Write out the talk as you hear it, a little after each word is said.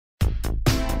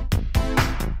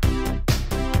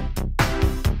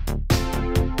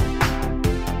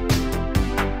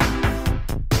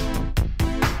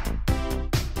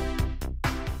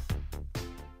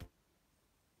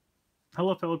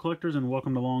Hello fellow collectors and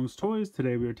welcome to Long's Toys.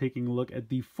 Today we are taking a look at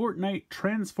the Fortnite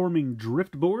Transforming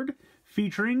Driftboard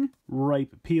featuring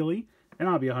Ripe Peely. And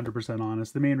I'll be 100%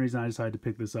 honest, the main reason I decided to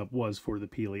pick this up was for the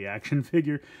Peely action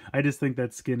figure. I just think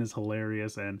that skin is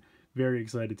hilarious and very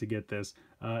excited to get this.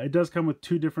 It does come with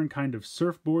two different kind of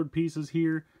surfboard pieces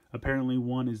here. Apparently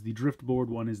one is the driftboard,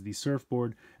 one is the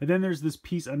surfboard. And then there's this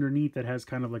piece underneath that has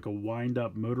kind of like a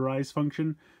wind-up motorized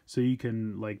function. So you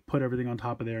can like put everything on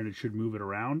top of there and it should move it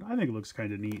around. I think it looks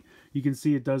kind of neat. You can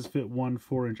see it does fit one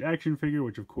 4-inch action figure,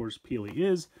 which of course Peely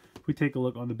is. If we take a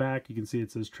look on the back, you can see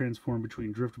it says transform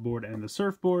between driftboard and the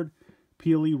surfboard.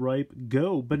 Peely, Ripe,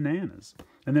 Go Bananas.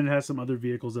 And then it has some other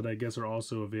vehicles that I guess are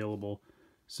also available.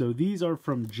 So these are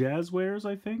from Jazzwares,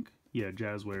 I think. Yeah,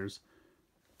 Jazzwares.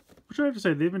 Which I have to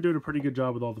say, they've been doing a pretty good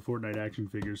job with all the Fortnite action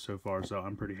figures so far, so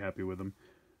I'm pretty happy with them.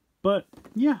 But,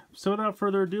 yeah, so without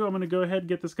further ado, I'm going to go ahead and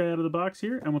get this guy out of the box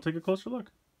here, and we'll take a closer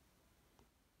look.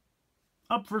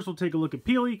 Up first, we'll take a look at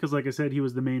Peely, because like I said, he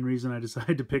was the main reason I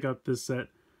decided to pick up this set.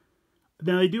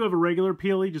 Now, they do have a regular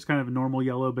Peely, just kind of a normal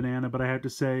yellow banana, but I have to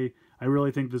say, I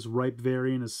really think this Ripe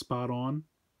variant is spot on.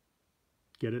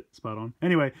 Get it? Spot on.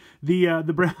 Anyway,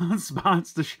 the brown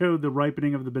spots to show the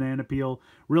ripening of the banana peel,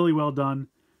 really well done.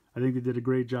 I think they did a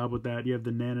great job with that. You have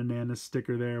the Nana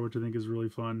sticker there, which I think is really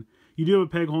fun. You do have a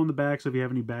peg hole in the back, so if you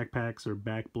have any backpacks or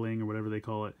back bling or whatever they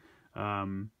call it,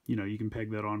 you know, you can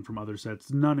peg that on from other sets.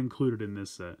 None included in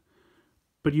this set.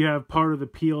 But you have part of the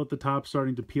peel at the top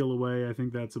starting to peel away. I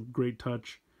think that's a great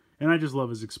touch. And I just love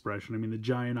his expression. I mean, the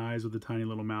giant eyes with the tiny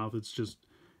little mouth.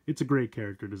 It's a great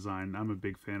character design. I'm a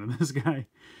big fan of this guy.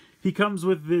 He comes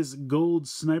with this gold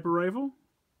sniper rifle.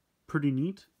 Pretty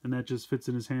neat. And that just fits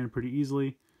in his hand pretty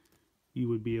easily. You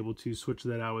would be able to switch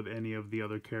that out with any of the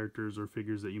other characters or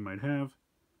figures that you might have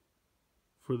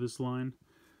for this line.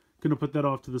 Gonna put that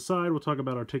off to the side. We'll talk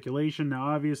about articulation. Now,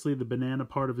 obviously, the banana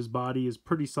part of his body is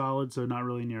pretty solid, so not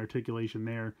really any articulation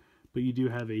there. But you do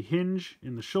have a hinge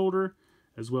in the shoulder,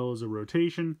 as well as a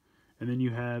rotation. And then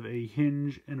you have a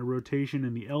hinge and a rotation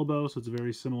in the elbow, so it's a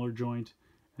very similar joint.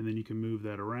 And then you can move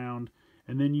that around.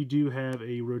 And then you do have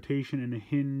a rotation and a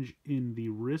hinge in the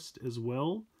wrist as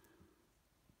well.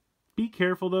 Be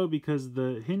careful though, because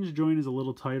the hinge joint is a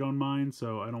little tight on mine,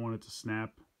 so I don't want it to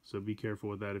snap. So be careful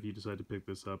with that if you decide to pick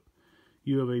this up.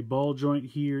 You have a ball joint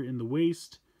here in the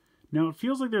waist. Now it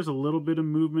feels like there's a little bit of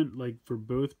movement like for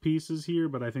both pieces here,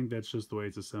 but I think that's just the way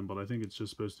it's assembled. I think it's just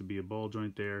supposed to be a ball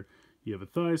joint there. You have a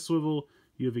thigh swivel.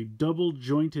 You have a double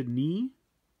jointed knee,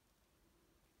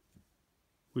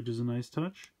 which is a nice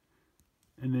touch.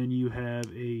 And then you have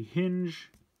a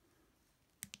hinge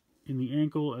in the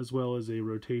ankle as well as a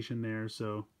rotation there,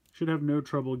 so should have no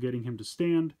trouble getting him to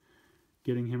stand,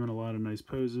 getting him in a lot of nice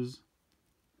poses.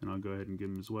 And I'll go ahead and give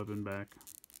him his weapon back.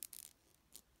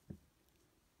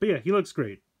 But yeah, he looks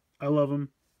great. I love him.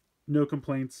 No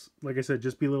complaints. Like I said,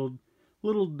 just be a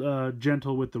little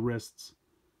gentle with the wrists.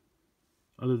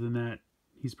 Other than that,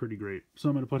 he's pretty great. So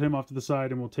I'm going to put him off to the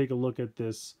side and we'll take a look at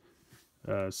this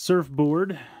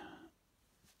surfboard.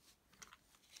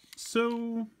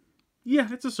 So yeah,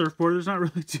 it's a surfboard. There's not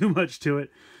really too much to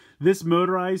it. This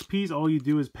motorized piece, all you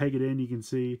do is peg it in. You can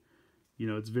see, you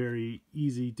know, it's very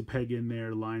easy to peg in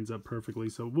there. Lines up perfectly.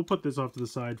 So we'll put this off to the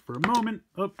side for a moment.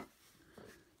 Oh,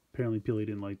 apparently Peely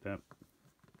didn't like that.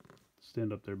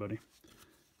 Stand up there, buddy.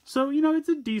 So, you know, it's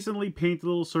a decently painted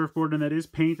little surfboard, and that is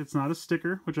paint. It's not a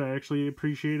sticker, which I actually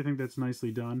appreciate. I think that's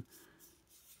nicely done.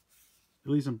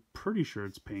 At least I'm pretty sure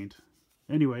it's paint.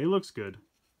 Anyway, it looks good.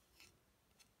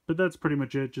 But that's pretty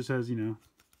much it. Just has, you know,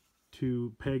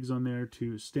 two pegs on there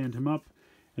to stand him up.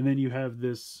 And then you have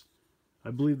this,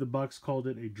 I believe the box called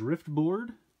it a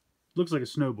driftboard. Looks like a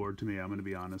snowboard to me, I'm going to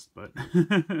be honest. But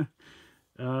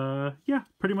yeah,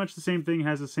 pretty much the same thing.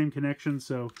 Has the same connection,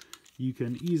 so you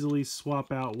can easily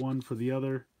swap out one for the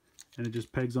other. And it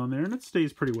just pegs on there, and it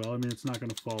stays pretty well. I mean, it's not going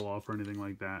to fall off or anything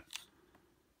like that.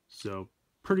 So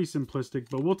pretty simplistic,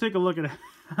 but we'll take a look at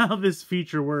how this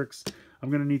feature works. I'm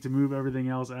going to need to move everything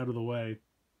else out of the way,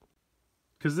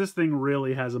 because this thing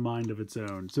really has a mind of its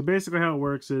own. So basically how it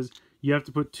works is you have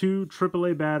to put two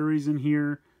AAA batteries in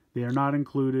here. They are not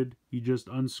included. You just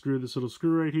unscrew this little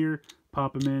screw right here,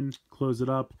 pop them in, close it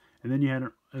up, and then you had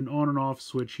an on and off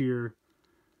switch here.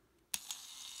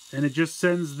 And it just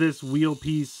sends this wheel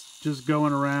piece just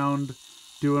going around,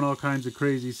 doing all kinds of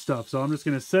crazy stuff. So I'm just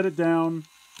going to set it down.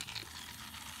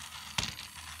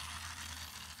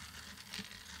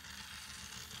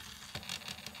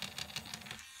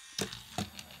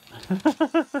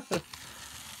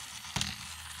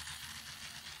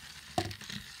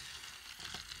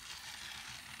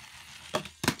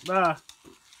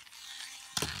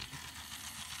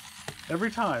 Every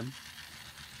time.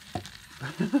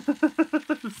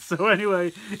 So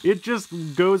anyway, it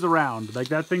just goes around. Like,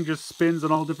 that thing just spins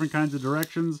in all different kinds of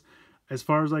directions. As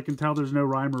far as I can tell, there's no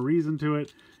rhyme or reason to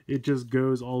it. It just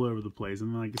goes all over the place.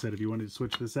 And like I said, if you wanted to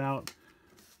switch this out,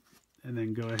 and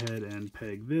then go ahead and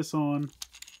peg this on,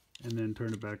 and then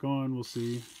turn it back on, we'll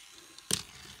see.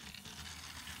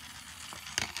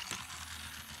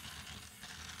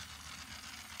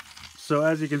 So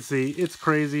as you can see, it's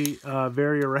crazy,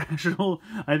 very irrational.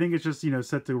 I think it's just, you know,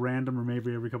 set to random, or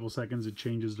maybe every couple seconds it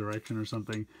changes direction or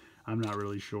something. I'm not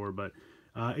really sure, but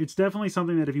it's definitely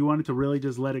something that if you wanted to really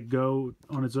just let it go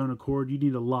on its own accord, you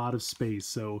need a lot of space.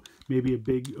 So maybe a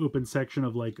big open section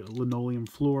of like a linoleum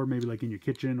floor, maybe like in your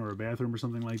kitchen or a bathroom or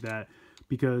something like that,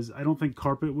 because I don't think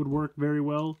carpet would work very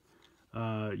well.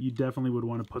 You definitely would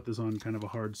want to put this on kind of a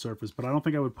hard surface, but I don't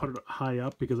think I would put it high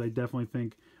up, because I definitely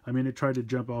think, I mean, it tried to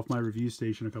jump off my review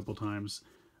station a couple times,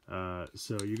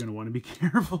 so you're going to want to be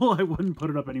careful. I wouldn't put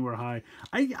it up anywhere high.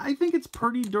 I think it's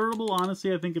pretty durable,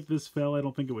 honestly. I think if this fell, I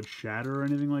don't think it would shatter or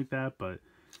anything like that, but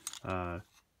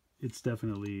it's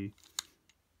definitely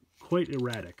quite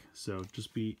erratic, so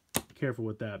just be careful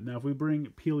with that. Now, if we bring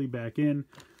Peely back in,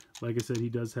 like I said, he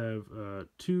does have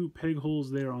 2 peg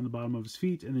holes there on the bottom of his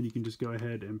feet, and then you can just go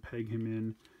ahead and peg him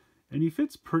in. And he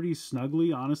fits pretty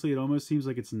snugly. Honestly, it almost seems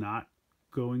like it's not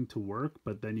going to work,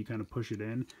 but then you kind of push it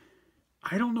in.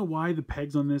 I don't know why the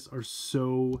pegs on this are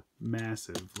so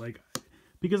massive. Like,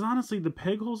 because honestly, the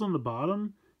peg holes on the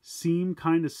bottom seem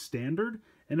kind of standard.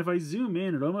 And if I zoom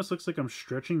in, it almost looks like I'm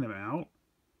stretching them out.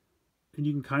 And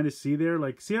you can kind of see there,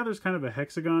 like, see how there's kind of a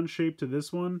hexagon shape to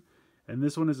this one? And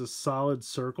this one is a solid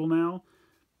circle now,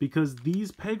 because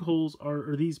these peg holes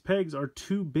or these pegs are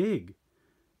too big.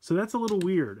 So that's a little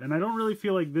weird. And I don't really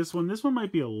feel like this one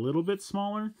might be a little bit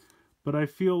smaller, but I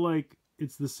feel like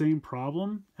it's the same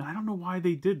problem. And I don't know why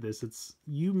they did this. It's,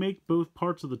 you make both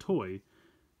parts of the toy.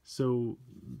 So,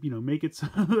 you know, make it,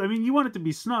 I mean, you want it to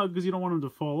be snug because you don't want them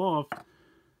to fall off.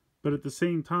 But at the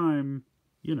same time,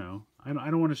 you know, I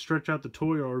don't want to stretch out the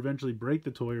toy or eventually break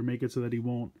the toy or make it so that he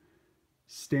won't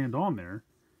stand on there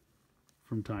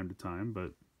from time to time.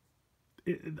 But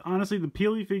honestly, the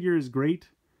Peely figure is great.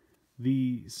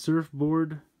 The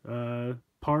surfboard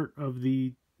part of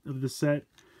the set,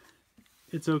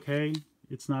 it's okay.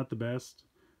 It's not the best.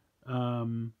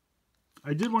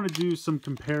 I did want to do some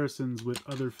comparisons with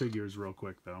other figures real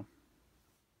quick, though.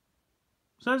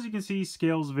 So as you can see, he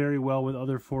scales very well with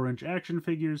other 4-inch action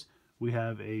figures. We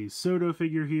have a Soto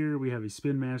figure here. We have a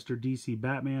Spin Master DC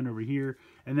Batman over here.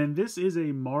 And then this is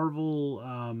a Marvel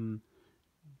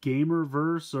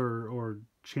Gamerverse or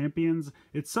Champions.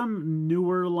 It's some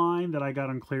newer line that I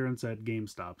got on clearance at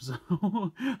GameStop. So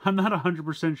I'm not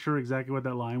 100% sure exactly what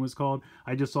that line was called.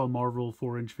 I just saw Marvel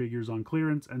 4-inch figures on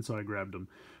clearance, and so I grabbed them.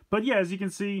 But yeah, as you can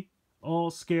see,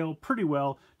 all scale pretty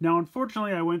well. Now,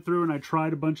 unfortunately, I went through and I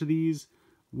tried a bunch of these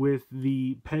with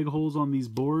the peg holes on these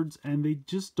boards, and they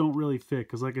just don't really fit,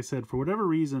 because like I said, for whatever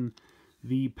reason,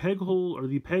 the peg hole or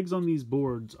the pegs on these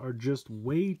boards are just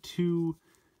way too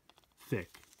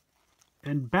thick.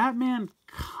 And Batman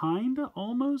kinda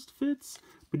almost fits,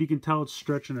 but you can tell it's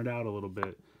stretching it out a little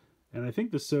bit. And I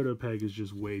think the Soto peg is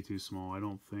just way too small. I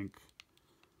don't think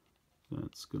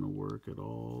that's gonna work at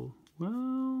all.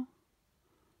 Well,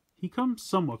 he comes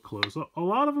somewhat close. A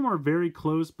lot of them are very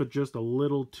close, but just a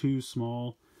little too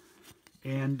small.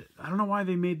 And I don't know why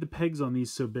they made the pegs on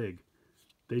these so big.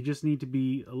 They just need to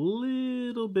be a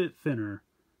little bit thinner,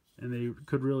 and they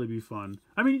could really be fun.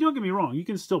 I mean, don't get me wrong. You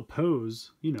can still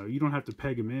pose. You know, you don't have to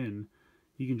peg them in.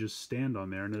 You can just stand on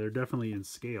there, and they're definitely in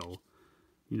scale.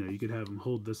 You know, you could have them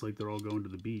hold this like they're all going to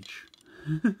the beach.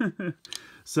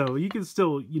 So you can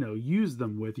still, you know, use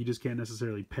them with. You just can't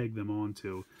necessarily peg them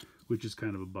onto, which is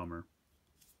kind of a bummer.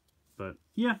 But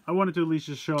yeah, I wanted to at least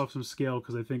just show off some scale,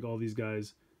 because I think all these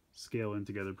guys scale in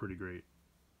together pretty great.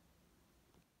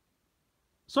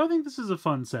 So I think this is a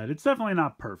fun set. It's definitely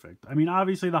not perfect. I mean,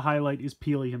 obviously the highlight is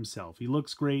Peely himself. He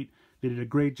looks great. They did a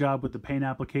great job with the paint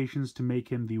applications to make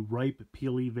him the ripe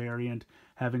Peely variant,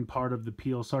 having part of the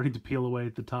peel starting to peel away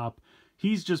at the top.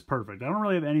 He's just perfect. I don't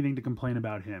really have anything to complain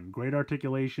about him. Great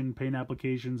articulation, paint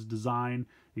applications, design,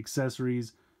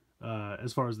 accessories,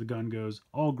 as far as the gun goes,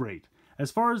 all great.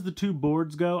 As far as the 2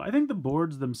 boards go, I think the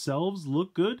boards themselves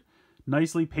look good.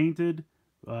 Nicely painted,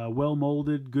 well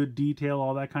molded, good detail,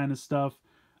 all that kind of stuff.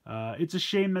 It's a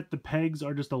shame that the pegs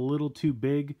are just a little too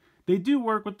big. They do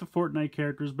work with the Fortnite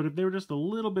characters, but if they were just a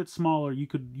little bit smaller, you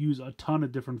could use a ton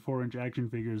of different 4-inch action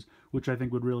figures, which I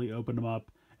think would really open them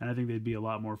up, and I think they'd be a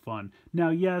lot more fun. Now,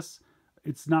 yes,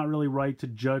 it's not really right to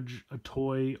judge a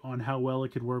toy on how well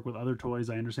it could work with other toys.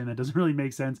 I understand that doesn't really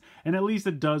make sense. And at least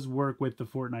it does work with the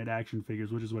Fortnite action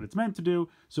figures, which is what it's meant to do.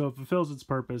 So it fulfills its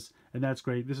purpose, and that's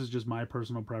great. This is just my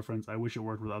personal preference. I wish it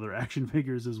worked with other action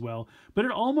figures as well. But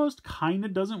it almost kind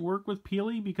of doesn't work with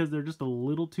Peely because they're just a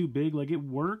little too big. Like, it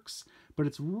works, but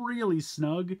it's really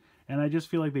snug, and I just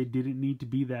feel like they didn't need to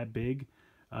be that big.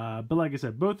 But like I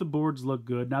said, both the boards look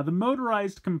good. Now, the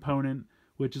motorized component,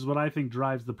 which is what I think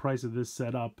drives the price of this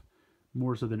set up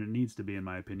more so than it needs to be, in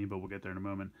my opinion, but we'll get there in a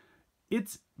moment.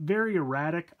 It's very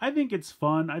erratic. I think it's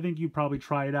fun. I think you probably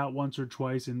try it out once or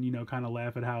twice and, you know, kind of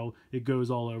laugh at how it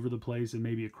goes all over the place and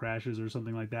maybe it crashes or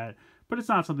something like that. But it's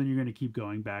not something you're going to keep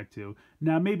going back to.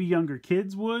 Now, maybe younger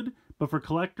kids would, but for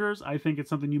collectors, I think it's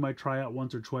something you might try out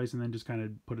once or twice and then just kind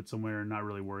of put it somewhere and not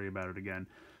really worry about it again.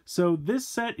 So this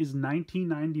set is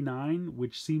 $19.99,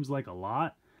 which seems like a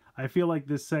lot. I feel like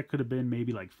this set could have been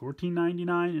maybe like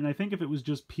 $14.99, and I think if it was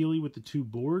just Peely with the two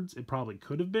boards, it probably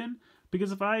could have been,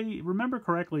 because if I remember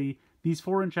correctly, these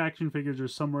 4-inch action figures are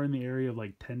somewhere in the area of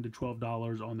like $10 to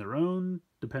 $12 on their own,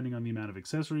 depending on the amount of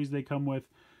accessories they come with.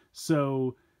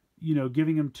 So, you know,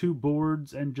 giving them two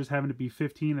boards and just having it be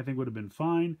 $15, I think would have been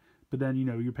fine, but then, you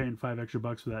know, you're paying $5 extra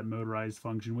for that motorized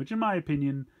function, which in my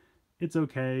opinion, it's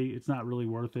okay. It's not really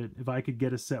worth it. If I could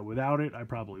get a set without it, I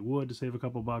probably would to save a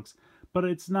couple bucks. But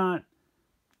it's not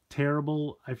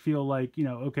terrible. I feel like, you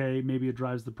know, okay, maybe it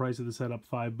drives the price of the set up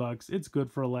 $5. It's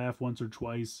good for a laugh once or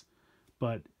twice,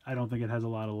 but I don't think it has a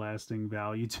lot of lasting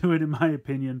value to it, in my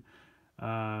opinion.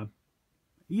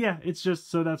 Yeah, it's just,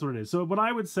 so that's what it is. So what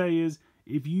I would say is,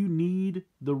 if you need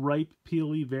the ripe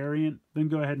Peely variant, then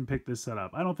go ahead and pick this set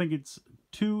up. I don't think it's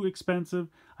too expensive.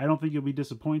 I don't think you'll be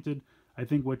disappointed. I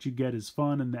think what you get is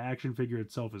fun, and the action figure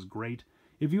itself is great.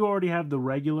 If you already have the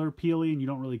regular Peely and you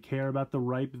don't really care about the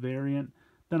ripe variant,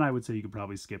 then I would say you could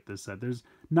probably skip this set.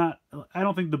 I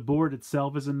don't think the board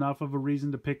itself is enough of a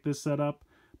reason to pick this set up,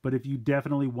 but if you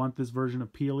definitely want this version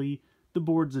of Peely, the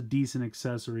board's a decent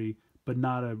accessory, but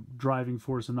not a driving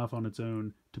force enough on its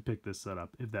own to pick this set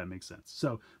up, if that makes sense.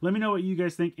 So let me know what you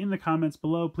guys think in the comments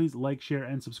below. Please like, share,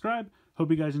 and subscribe. Hope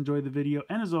you guys enjoyed the video,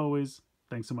 and as always,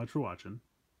 thanks so much for watching.